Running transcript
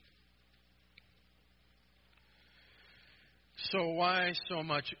So why so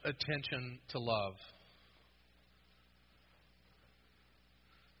much attention to love?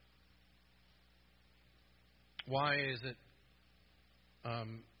 Why is it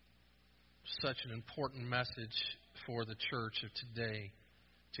such an important message for the church of today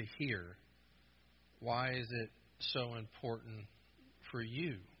to hear? Why is it so important for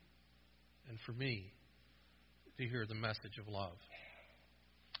you and for me to hear the message of love?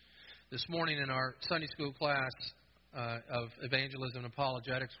 This morning in our Sunday school class of Evangelism and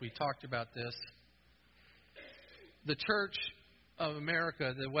Apologetics, we talked about this. The Church of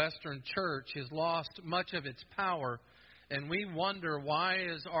America, the Western Church, has lost much of its power, and we wonder why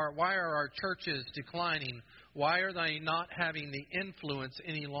are our churches declining? Why are they not having the influence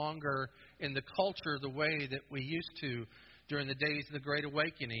any longer in the culture the way that we used to during the days of the Great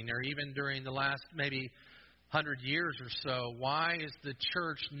Awakening, or even during the last maybe 100 years or so? Why is the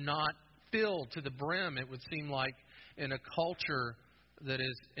church not filled to the brim, it would seem like, in a culture that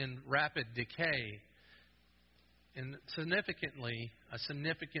is in rapid decay? And significantly, a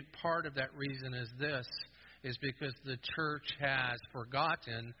significant part of that reason is because the church has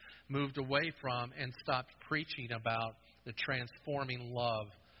forgotten, moved away from, and stopped preaching about the transforming love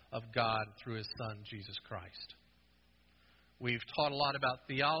of God through His Son, Jesus Christ. We've taught a lot about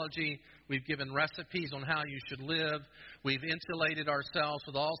theology. We've given recipes on how you should live. We've insulated ourselves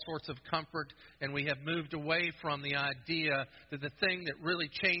with all sorts of comfort, and we have moved away from the idea that the thing that really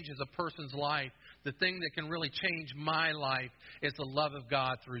changes a person's life, the thing that can really change my life, is the love of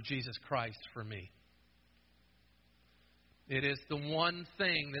God through Jesus Christ for me. It is the one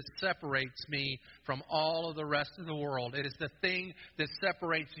thing that separates me from all of the rest of the world. It is the thing that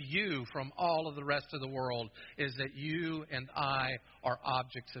separates you from all of the rest of the world, is that you and I are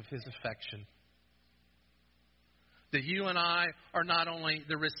objects of His affection. That you and I are not only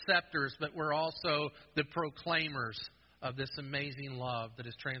the receptors, but we're also the proclaimers of this amazing love that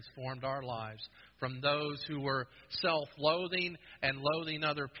has transformed our lives from those who were self-loathing and loathing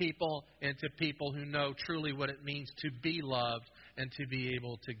other people into people who know truly what it means to be loved and to be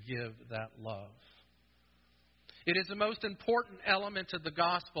able to give that love. It is the most important element of the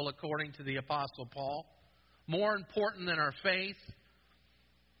gospel, according to the Apostle Paul. More important than our faith,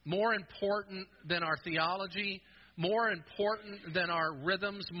 more important than our theology, more important than our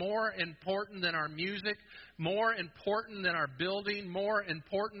rhythms, more important than our music, more important than our building, more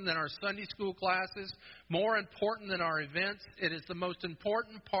important than our Sunday school classes, more important than our events. It is the most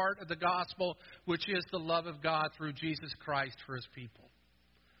important part of the gospel, which is the love of God through Jesus Christ for His people.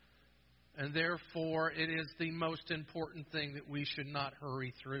 And therefore, it is the most important thing that we should not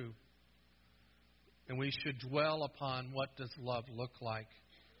hurry through. And we should dwell upon, what does love look like?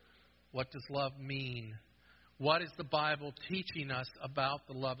 What does love mean? What is the Bible teaching us about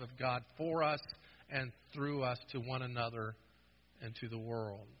the love of God for us and through us to one another and to the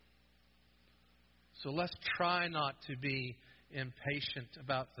world? So let's try not to be impatient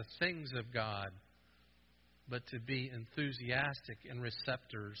about the things of God, but to be enthusiastic and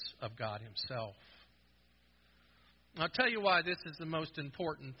receptors of God Himself. I'll tell you why this is the most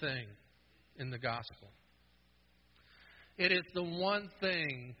important thing in the gospel. It is the one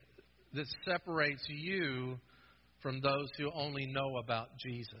thing that separates you from those who only know about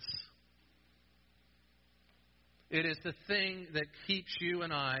Jesus. It is the thing that keeps you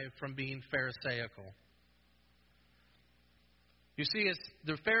and I from being Pharisaical. You see,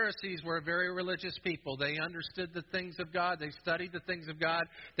 the Pharisees were a very religious people. They understood the things of God. They studied the things of God.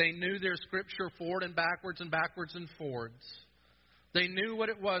 They knew their Scripture forward and backwards and forwards. They knew what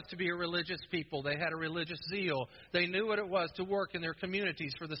it was to be a religious people. They had a religious zeal. They knew what it was to work in their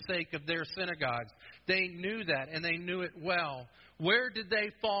communities for the sake of their synagogues. They knew that, and they knew it well. Where did they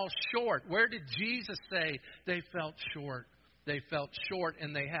fall short? Where did Jesus say they felt short? They felt short,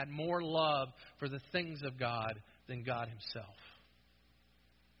 and they had more love for the things of God than God Himself.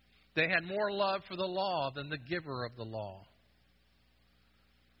 They had more love for the law than the giver of the law.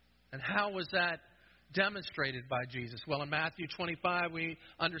 And how was that demonstrated by Jesus? Well, in Matthew 25, we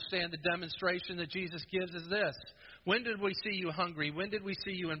understand the demonstration that Jesus gives is this. When did we see you hungry? When did we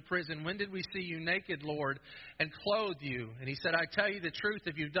see you in prison? When did we see you naked, Lord, and clothe you? And He said, I tell you the truth,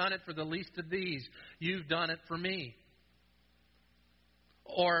 if you've done it for the least of these, you've done it for me.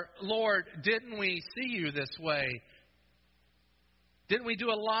 Or, Lord, didn't we see you this way? Didn't we do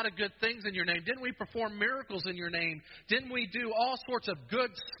a lot of good things in your name? Didn't we perform miracles in your name? Didn't we do all sorts of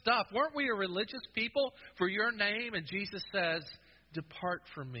good stuff? Weren't we a religious people for your name? And Jesus says, depart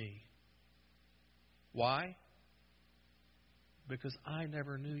from me. Why? Because I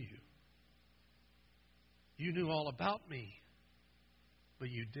never knew you. You knew all about me, but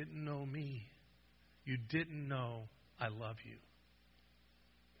you didn't know me. You didn't know I love you.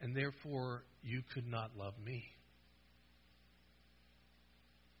 And therefore, you could not love me.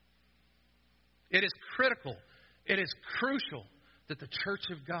 It is critical, it is crucial that the church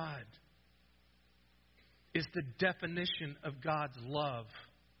of God is the definition of God's love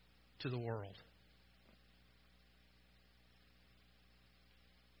to the world.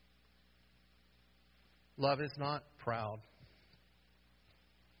 Love is not proud.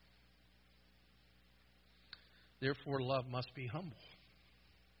 Therefore, love must be humble.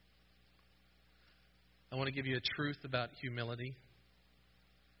 I want to give you a truth about humility.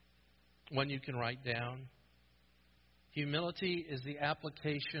 One you can write down. Humility is the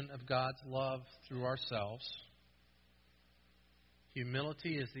application of God's love through ourselves.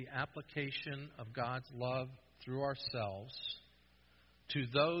 Humility is the application of God's love through ourselves to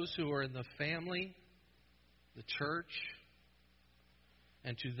those who are in the family, the church,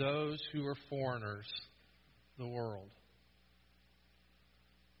 and to those who are foreigners, the world.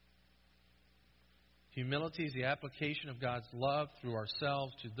 Humility is the application of God's love through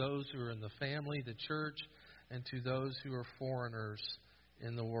ourselves to those who are in the family, the church, and to those who are foreigners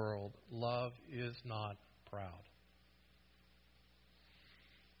in the world. Love is not proud.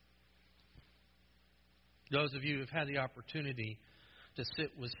 Those of you who have had the opportunity to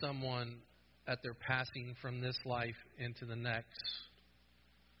sit with someone at their passing from this life into the next,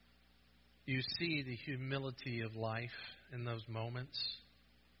 you see the humility of life in those moments.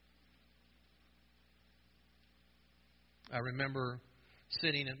 I remember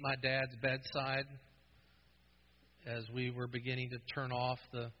sitting at my dad's bedside as we were beginning to turn off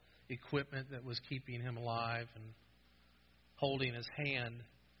the equipment that was keeping him alive and holding his hand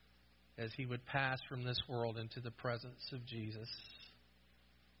as he would pass from this world into the presence of Jesus.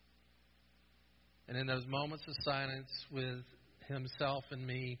 And in those moments of silence with himself and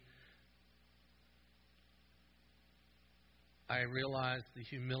me, I realized the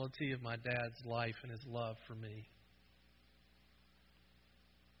humility of my dad's life and his love for me.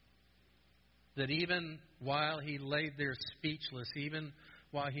 That even while he laid there speechless, even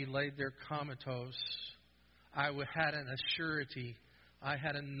while he laid there comatose, I had an assurity, I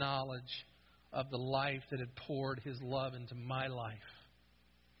had a knowledge of the life that had poured his love into my life.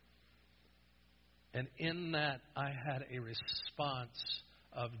 And in that, I had a response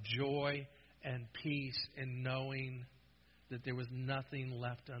of joy and peace in knowing that there was nothing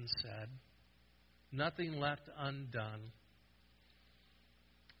left unsaid, nothing left undone.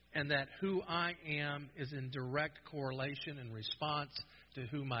 And that who I am is in direct correlation and response to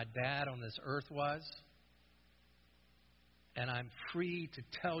who my dad on this earth was. And I'm free to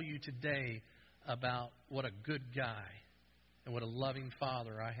tell you today about what a good guy and what a loving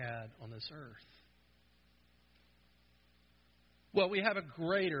father I had on this earth. Well, we have a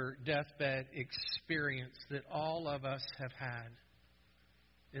greater deathbed experience that all of us have had.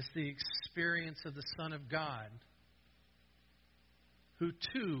 It's the experience of the Son of God, who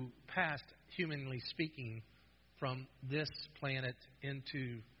too passed, humanly speaking, from this planet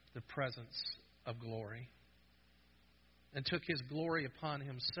into the presence of glory and took his glory upon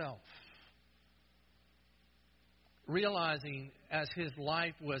himself, realizing as his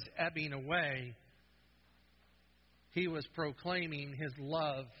life was ebbing away, he was proclaiming his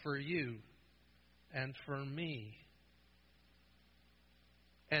love for you and for me.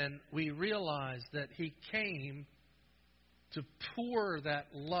 And we realize that he came to pour that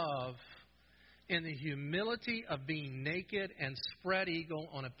love in the humility of being naked and spread eagle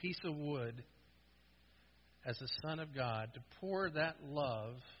on a piece of wood as the Son of God, to pour that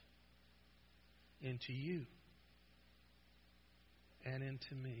love into you and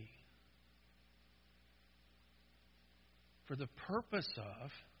into me for the purpose of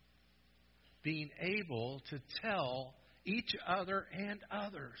being able to tell each other and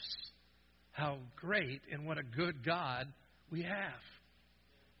others how great and what a good God we have.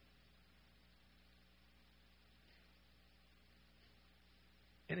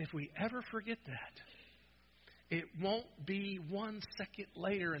 And if we ever forget that, it won't be 1 second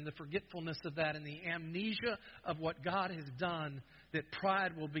later in the forgetfulness of that and the amnesia of what God has done that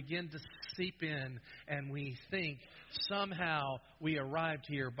pride will begin to seep in and we think somehow we arrived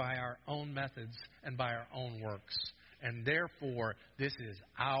here by our own methods and by our own works. And therefore, this is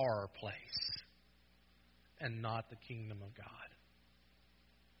our place and not the kingdom of God.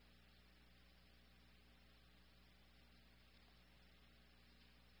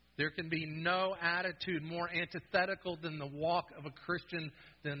 There can be no attitude more antithetical than the walk of a Christian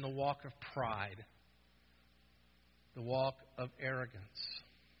than the walk of pride, the walk of arrogance.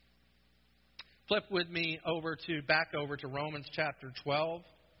 Flip with me back over to Romans chapter 12.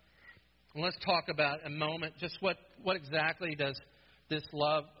 Let's talk about a moment just what exactly does this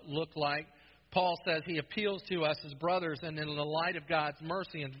love look like. Paul says he appeals to us as brothers and in the light of God's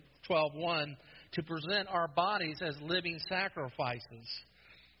mercy in 12:1 to present our bodies as living sacrifices.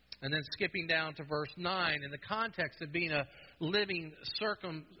 And then skipping down to verse 9, in the context of being a living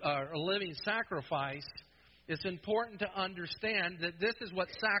sacrifice, it's important to understand that this is what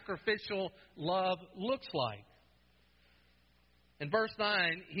sacrificial love looks like. In verse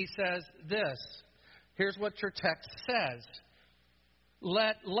 9, he says this. Here's what your text says.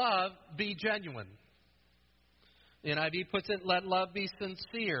 Let love be genuine. The NIV puts it, let love be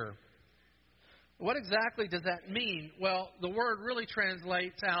sincere. What exactly does that mean? Well, the word really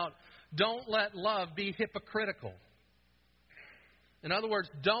translates out, don't let love be hypocritical. In other words,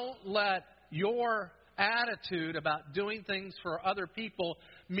 don't let your attitude about doing things for other people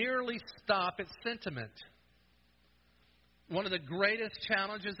merely stop at sentiment. One of the greatest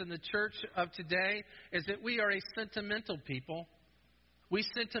challenges in the church of today is that we are a sentimental people. We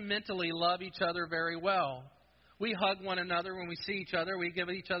sentimentally love each other very well. We hug one another when we see each other. We give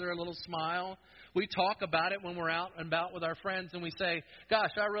each other a little smile. We talk about it when we're out and about with our friends and we say,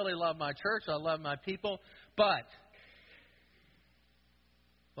 gosh, I really love my church. I love my people. But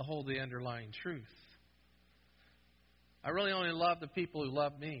behold the underlying truth. I really only love the people who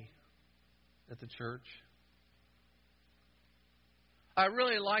love me at the church. I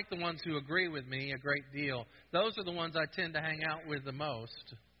really like the ones who agree with me a great deal. Those are the ones I tend to hang out with the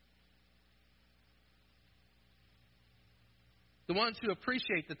most. The ones who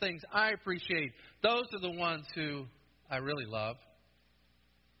appreciate the things I appreciate, those are the ones who I really love.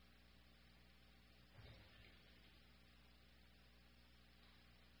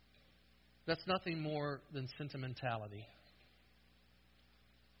 That's nothing more than sentimentality.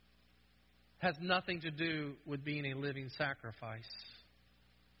 Has nothing to do with being a living sacrifice.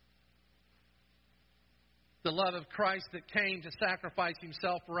 The love of Christ that came to sacrifice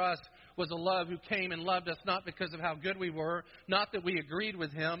himself for us was a love who came and loved us not because of how good we were, not that we agreed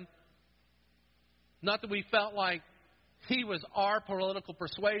with him, not that we felt like he was our political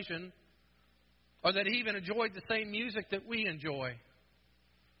persuasion, or that he even enjoyed the same music that we enjoy.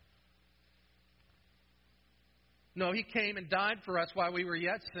 No, he came and died for us while we were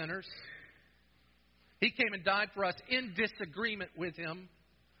yet sinners. He came and died for us in disagreement with him.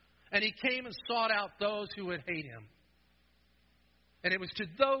 And he came and sought out those who would hate him. And it was to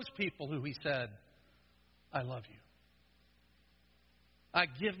those people who he said, I love you. I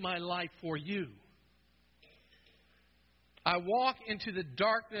give my life for you. I walk into the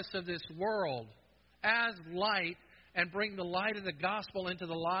darkness of this world as light and bring the light of the gospel into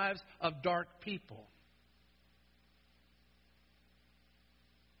the lives of dark people.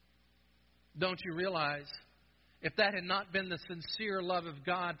 Don't you realize, if that had not been the sincere love of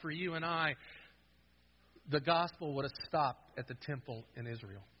God for you and I, the gospel would have stopped at the temple in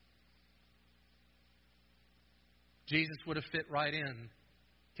Israel. Jesus would have fit right in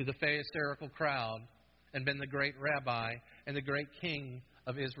to the Pharisaical crowd and been the great rabbi and the great king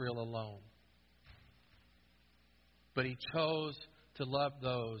of Israel alone. But he chose to love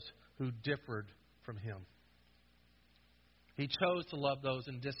those who differed from him. He chose to love those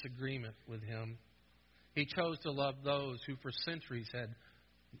in disagreement with him. He chose to love those who for centuries had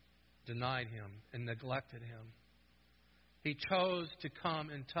denied him and neglected him. He chose to come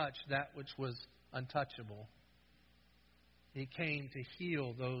and touch that which was untouchable. He came to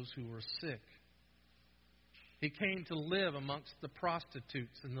heal those who were sick. He came to live amongst the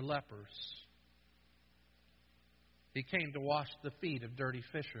prostitutes and the lepers. He came to wash the feet of dirty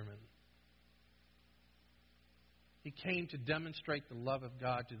fishermen. He came to demonstrate the love of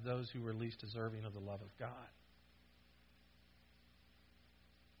God to those who were least deserving of the love of God.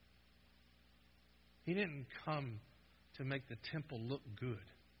 He didn't come to make the temple look good.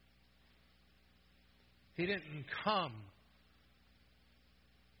 He didn't come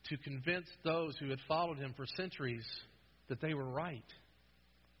to convince those who had followed him for centuries that they were right.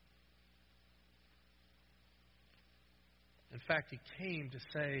 In fact, he came to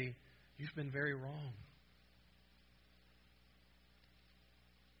say, you've been very wrong.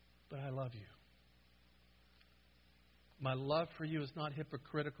 But I love you. My love for you is not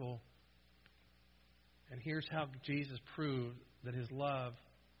hypocritical. And here's how Jesus proved that his love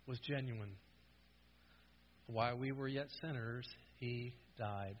was genuine. While we were yet sinners, he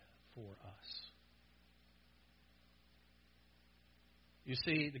died for us. You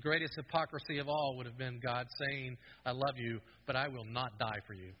see, the greatest hypocrisy of all would have been God saying, I love you, but I will not die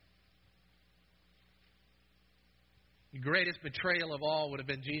for you. The greatest betrayal of all would have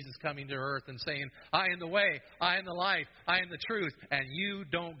been Jesus coming to earth and saying, I am the way, I am the life, I am the truth, and you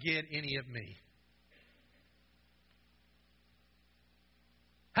don't get any of me.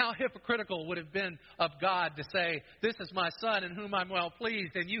 How hypocritical would it have been of God to say, this is my Son in whom I'm well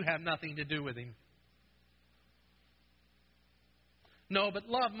pleased, and you have nothing to do with him. No, but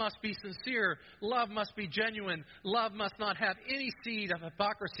love must be sincere. Love must be genuine. Love must not have any seed of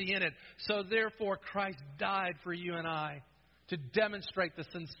hypocrisy in it. So therefore, Christ died for you and I to demonstrate the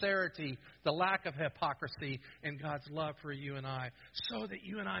sincerity, the lack of hypocrisy in God's love for you and I, so that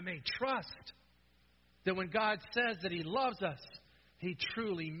you and I may trust that when God says that He loves us, He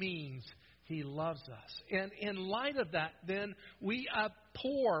truly means He loves us. And in light of that, then, we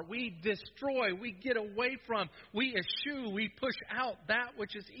abhor, we destroy, we get away from, we eschew, we push out that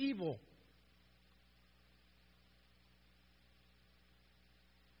which is evil.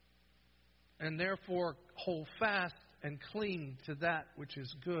 And therefore, hold fast and cling to that which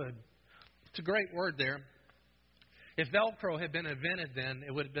is good. It's a great word there. If Velcro had been invented then,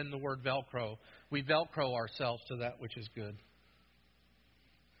 it would have been the word Velcro. We Velcro ourselves to that which is good.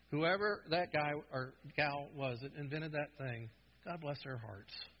 Whoever that guy or gal was that invented that thing, God bless their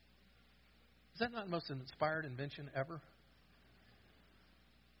hearts. Is that not the most inspired invention ever?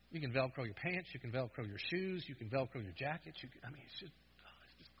 You can Velcro your pants, you can Velcro your shoes, you can Velcro your jackets. It's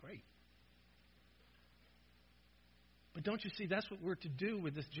just great. But don't you see, that's what we're to do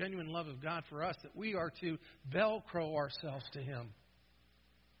with this genuine love of God for us, that we are to Velcro ourselves to Him.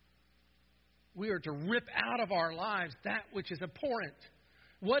 We are to rip out of our lives that which is abhorrent.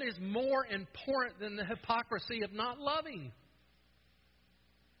 What is more important than the hypocrisy of not loving?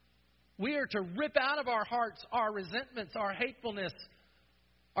 We are to rip out of our hearts our resentments, our hatefulness,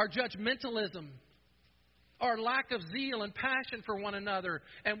 our judgmentalism, our lack of zeal and passion for one another.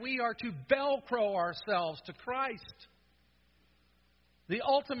 And we are to Velcro ourselves to Christ, the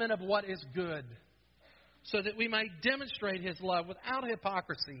ultimate of what is good, so that we may demonstrate His love without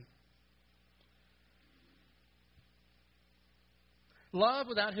hypocrisy. Love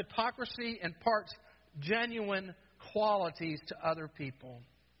without hypocrisy imparts genuine qualities to other people.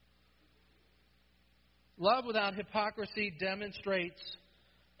 Love without hypocrisy demonstrates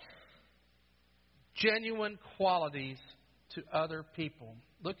genuine qualities to other people.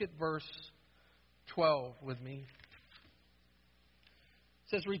 Look at verse 12 with me. It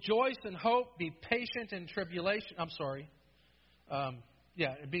says, rejoice in hope, be patient in tribulation.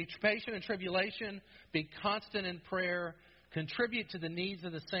 Be patient in tribulation, be constant in prayer, contribute to the needs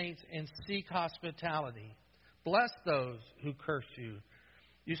of the saints, and seek hospitality. Bless those who curse you.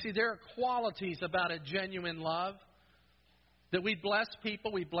 You see, there are qualities about a genuine love. That we bless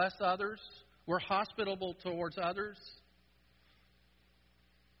people, we bless others. We're hospitable towards others.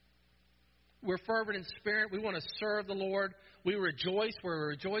 We're fervent in spirit. We want to serve the Lord. We rejoice. We're a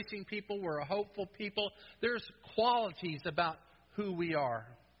rejoicing people. We're a hopeful people. There's qualities about who we are.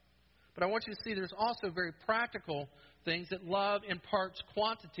 But I want you to see there's also very practical things that love imparts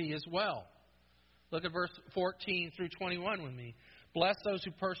quantity as well. Look at verse 14 through 21 with me. Bless those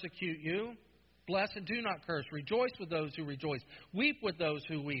who persecute you. Bless and do not curse. Rejoice with those who rejoice. Weep with those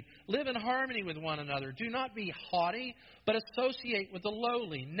who weep. Live in harmony with one another. Do not be haughty, but associate with the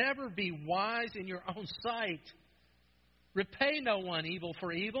lowly. Never be wise in your own sight. Repay no one evil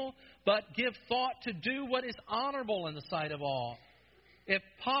for evil, but give thought to do what is honorable in the sight of all. If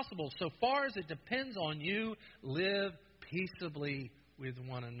possible, so far as it depends on you, live peaceably with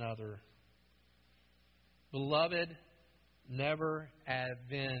one another. Beloved, never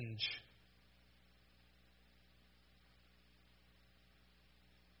avenge.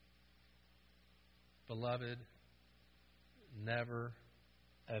 Beloved, never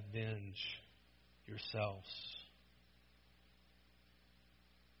avenge yourselves.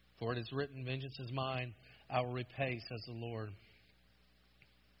 For it is written, vengeance is mine, I will repay, says the Lord.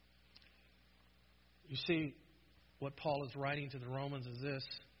 You see, what Paul is writing to the Romans is this,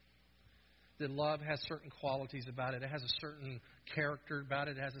 that love has certain qualities about it. It has a certain character about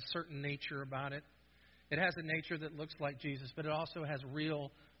it. It has a certain nature about it. It has a nature that looks like Jesus, but it also has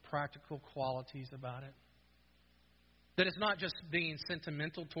real practical qualities about it. That it's not just being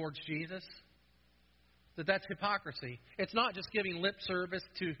sentimental towards Jesus, that's hypocrisy. It's not just giving lip service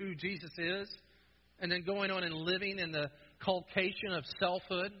to who Jesus is and then going on and living in the culcation of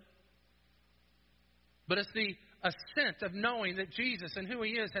selfhood. But it's the assent of knowing that Jesus and who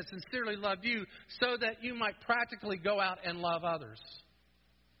He is has sincerely loved you so that you might practically go out and love others.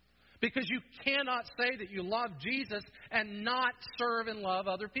 Because you cannot say that you love Jesus and not serve and love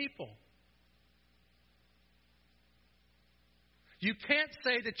other people. You can't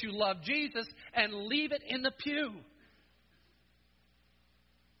say that you love Jesus and leave it in the pew.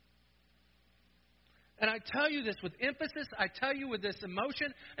 And I tell you this with emphasis, I tell you with this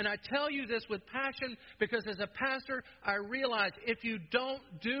emotion, and I tell you this with passion, because as a pastor, I realize if you don't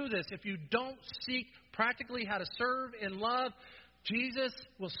do this, if you don't seek practically how to serve in love, Jesus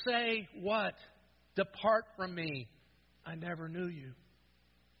will say what? Depart from me. I never knew you.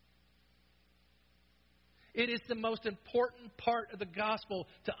 It is the most important part of the gospel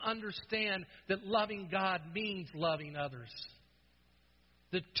to understand that loving God means loving others.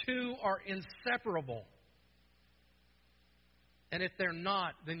 The two are inseparable. And if they're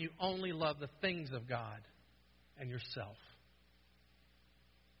not, then you only love the things of God and yourself.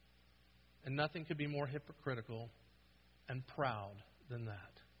 And nothing could be more hypocritical and proud than that.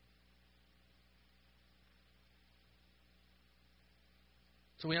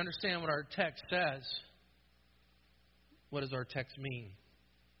 So we understand what our text says. What does our text mean?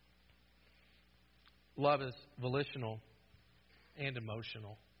 Love is volitional and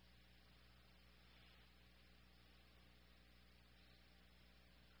emotional.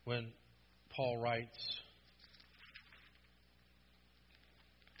 When Paul writes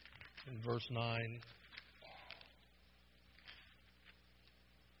in verse 9,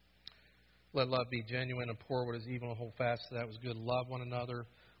 let love be genuine, abhor what is evil, and hold fast to that was good. Love one another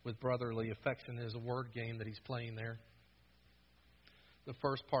with brotherly affection is a word game that he's playing there. The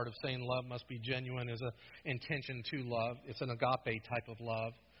first part of saying love must be genuine is an intention to love. It's an agape type of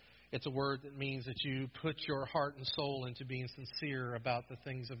love. It's a word that means that you put your heart and soul into being sincere about the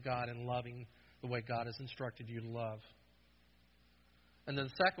things of God and loving the way God has instructed you to love. And then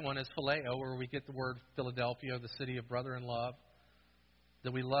the second one is phileo, where we get the word Philadelphia, the city of brother in love.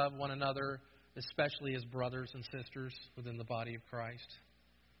 That we love one another, especially as brothers and sisters within the body of Christ.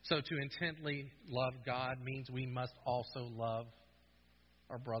 So to intently love God means we must also love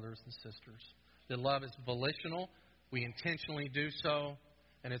our brothers and sisters. The love is volitional. We intentionally do so.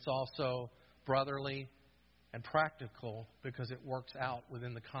 And it's also brotherly and practical because it works out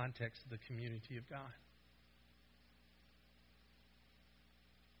within the context of the community of God.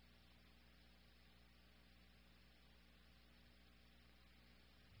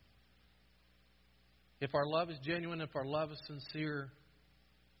 If our love is genuine, if our love is sincere,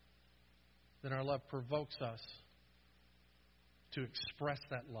 then our love provokes us to express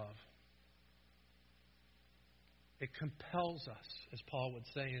that love. It compels us, as Paul would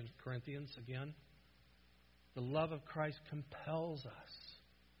say in Corinthians again. The love of Christ compels us.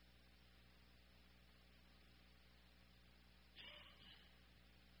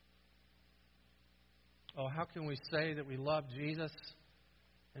 Oh, how can we say that we love Jesus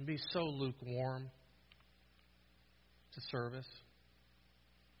and be so lukewarm to service?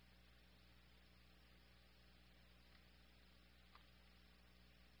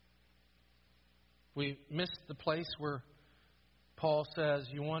 We missed the place where Paul says,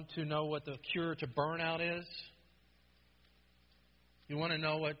 you want to know what the cure to burnout is? You want to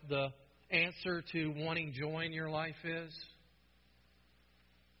know what the answer to wanting joy in your life is?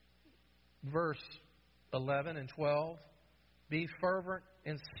 Verse 11 and 12. Be fervent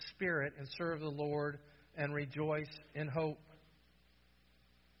in spirit and serve the Lord and rejoice in hope.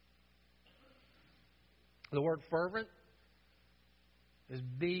 The word fervent is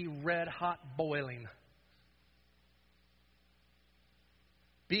be red hot boiling.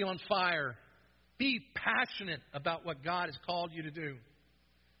 Be on fire. Be passionate about what God has called you to do.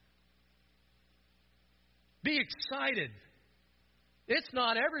 Be excited. It's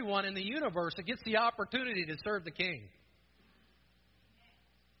not everyone in the universe that gets the opportunity to serve the King.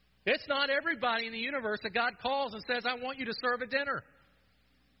 It's not everybody in the universe that God calls and says, I want you to serve a dinner.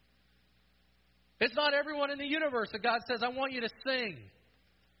 It's not everyone in the universe that God says, I want you to sing.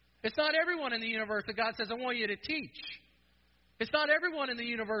 It's not everyone in the universe that God says, I want you to teach. It's not everyone in the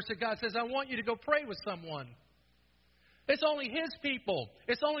universe that God says, I want you to go pray with someone. It's only His people.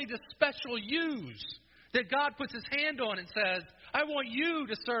 It's only the special yous that God puts His hand on and says, I want you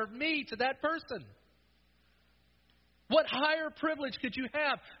to serve me to that person. What higher privilege could you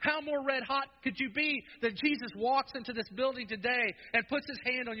have? How more red hot could you be that Jesus walks into this building today and puts His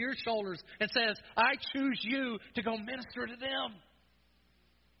hand on your shoulders and says, I choose you to go minister to them?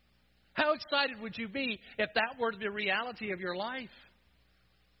 How excited would you be if that were the reality of your life?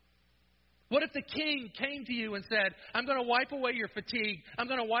 What if the King came to you and said, I'm going to wipe away your fatigue. I'm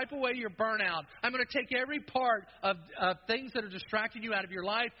going to wipe away your burnout. I'm going to take every part of things that are distracting you out of your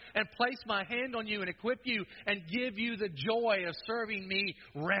life and place my hand on you and equip you and give you the joy of serving me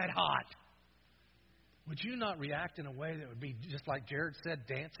red hot? Would you not react in a way that would be just like Jared said,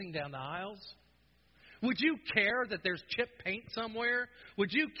 dancing down the aisles? Would you care that there's chipped paint somewhere?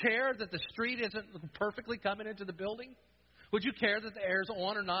 Would you care that the street isn't perfectly coming into the building? Would you care that the air's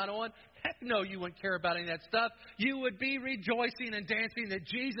on or not on? Heck no, you wouldn't care about any of that stuff. You would be rejoicing and dancing that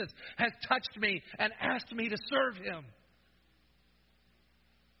Jesus has touched me and asked me to serve Him.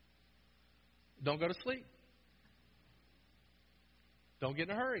 Don't go to sleep. Don't get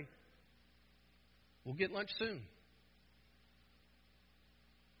in a hurry. We'll get lunch soon.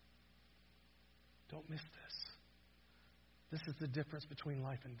 Don't miss this. This is the difference between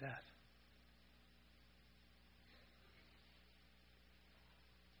life and death.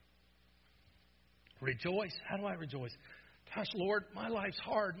 Rejoice. How do I rejoice? Gosh, Lord, my life's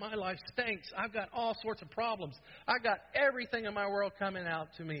hard. My life stinks. I've got all sorts of problems. I've got everything in my world coming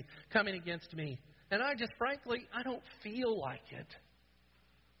against me. And I just, frankly, I don't feel like it.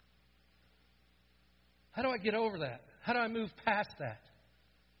 How do I get over that? How do I move past that?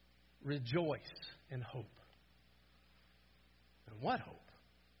 Rejoice in hope. And what hope?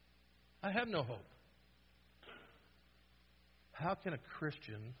 I have no hope. How can a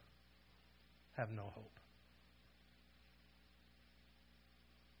Christian have no hope?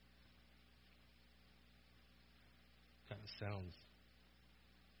 Kind of sounds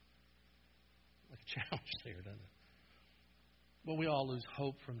like a challenge there, doesn't it? Well, we all lose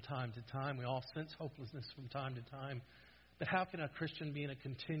hope from time to time. We all sense hopelessness from time to time. But how can a Christian be in a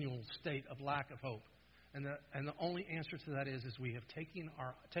continual state of lack of hope? And the only answer to that is we have taken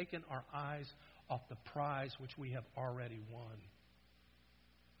our eyes off the prize which we have already won.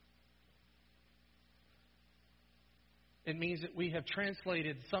 It means that we have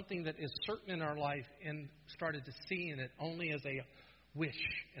translated something that is certain in our life and started to see in it only as a wish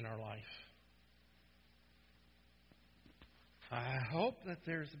in our life. I hope that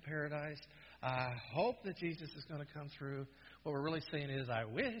there's a paradise. I hope that Jesus is going to come through. What we're really saying is, I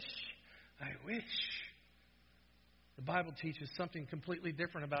wish. The Bible teaches something completely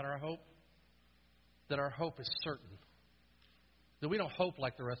different about our hope. That our hope is certain. That we don't hope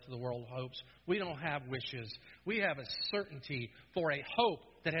like the rest of the world hopes. We don't have wishes. We have a certainty for a hope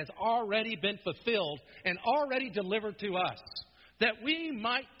that has already been fulfilled and already delivered to us. That we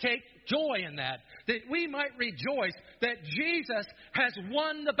might take joy in that. That we might rejoice that Jesus has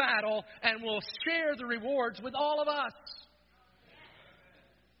won the battle and will share the rewards with all of us.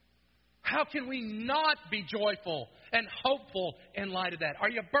 How can we not be joyful and hopeful in light of that? Are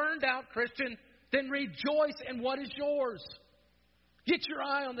you burned out, Christian? Then rejoice in what is yours. Get your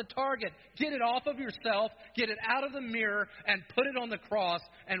eye on the target. Get it off of yourself. Get it out of the mirror and put it on the cross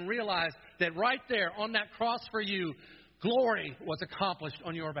and realize that right there on that cross for you, glory was accomplished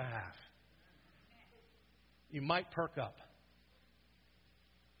on your behalf. You might perk up.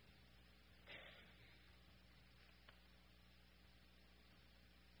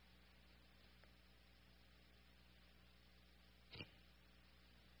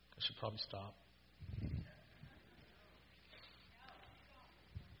 I should probably stop.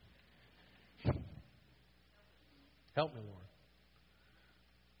 Help me, Lord.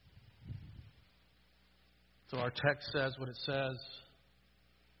 So our text says what it says.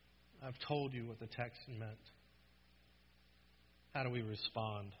 I've told you what the text meant. How do we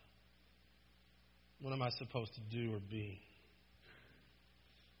respond? What am I supposed to do or be?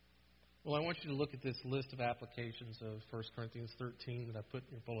 Well, I want you to look at this list of applications of 1 Corinthians 13 that I put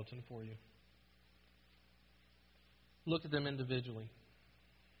in your bulletin for you. Look at them individually.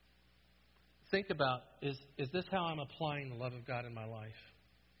 Think about, is this how I'm applying the love of God in my life?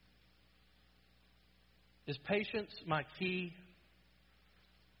 Is patience my key?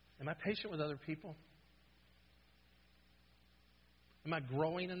 Am I patient with other people? Am I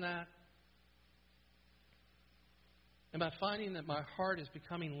growing in that? Am I finding that my heart is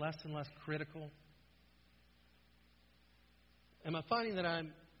becoming less and less critical? Am I finding that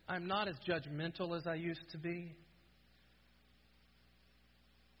I'm not as judgmental as I used to be?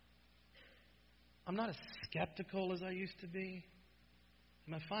 I'm not as skeptical as I used to be.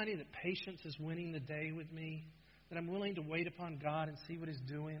 Am I finding that patience is winning the day with me? That I'm willing to wait upon God and see what He's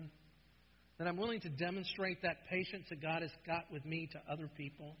doing? That I'm willing to demonstrate that patience that God has got with me to other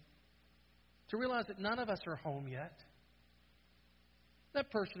people? To realize that none of us are home yet.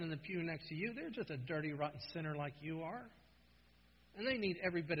 That person in the pew next to you, they're just a dirty, rotten sinner like you are. And they need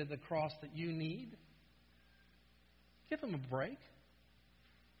every bit of the cross that you need. Give them a break.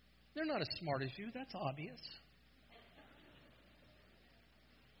 They're not as smart as you. That's obvious.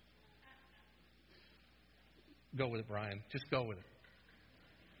 Go with it, Brian. Just go with it.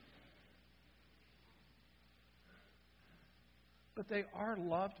 But they are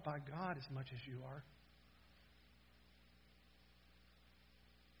loved by God as much as you are.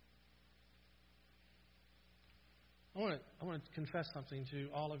 I want to confess something to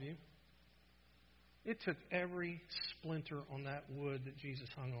all of you. It took every splinter on that wood that Jesus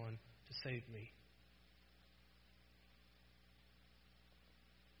hung on to save me.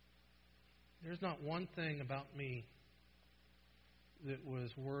 There's not one thing about me that was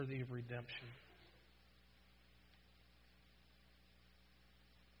worthy of redemption.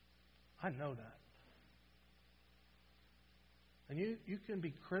 I know that. And you can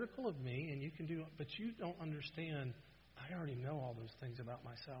be critical of me, and you can do, but you don't understand. I already know all those things about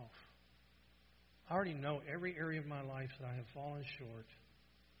myself. I already know every area of my life that I have fallen short.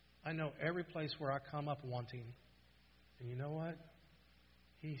 I know every place where I come up wanting. And you know what?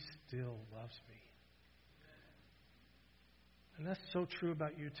 He still loves me. And that's so true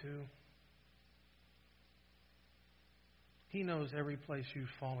about you too. He knows every place you've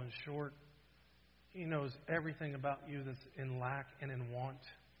fallen short. He knows everything about you that's in lack and in want.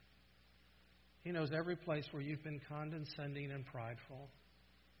 He knows every place where you've been condescending and prideful.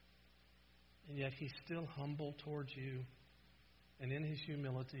 And yet He's still humble towards you, and in His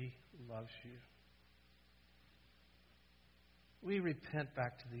humility loves you. We repent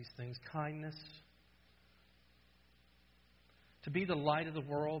back to these things. Kindness. To be the light of the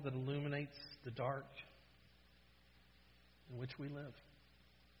world that illuminates the dark in which we live.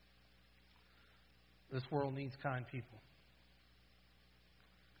 This world needs kind people,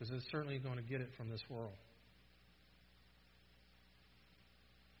 because it's certainly going to get it from this world.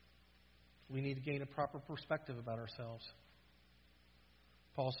 We need to gain a proper perspective about ourselves.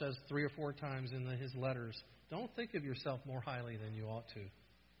 Paul says 3 or 4 times in his letters, don't think of yourself more highly than you ought to,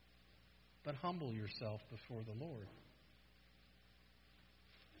 but humble yourself before the Lord.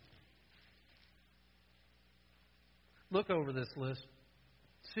 Look over this list.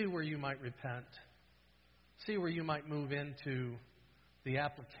 See where you might repent. See where you might move into the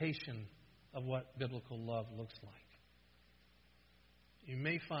application of what biblical love looks like. You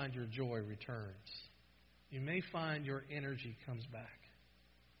may find your joy returns. You may find your energy comes back.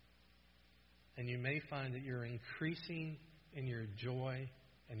 And you may find that you're increasing in your joy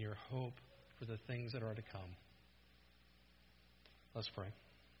and your hope for the things that are to come. Let's pray.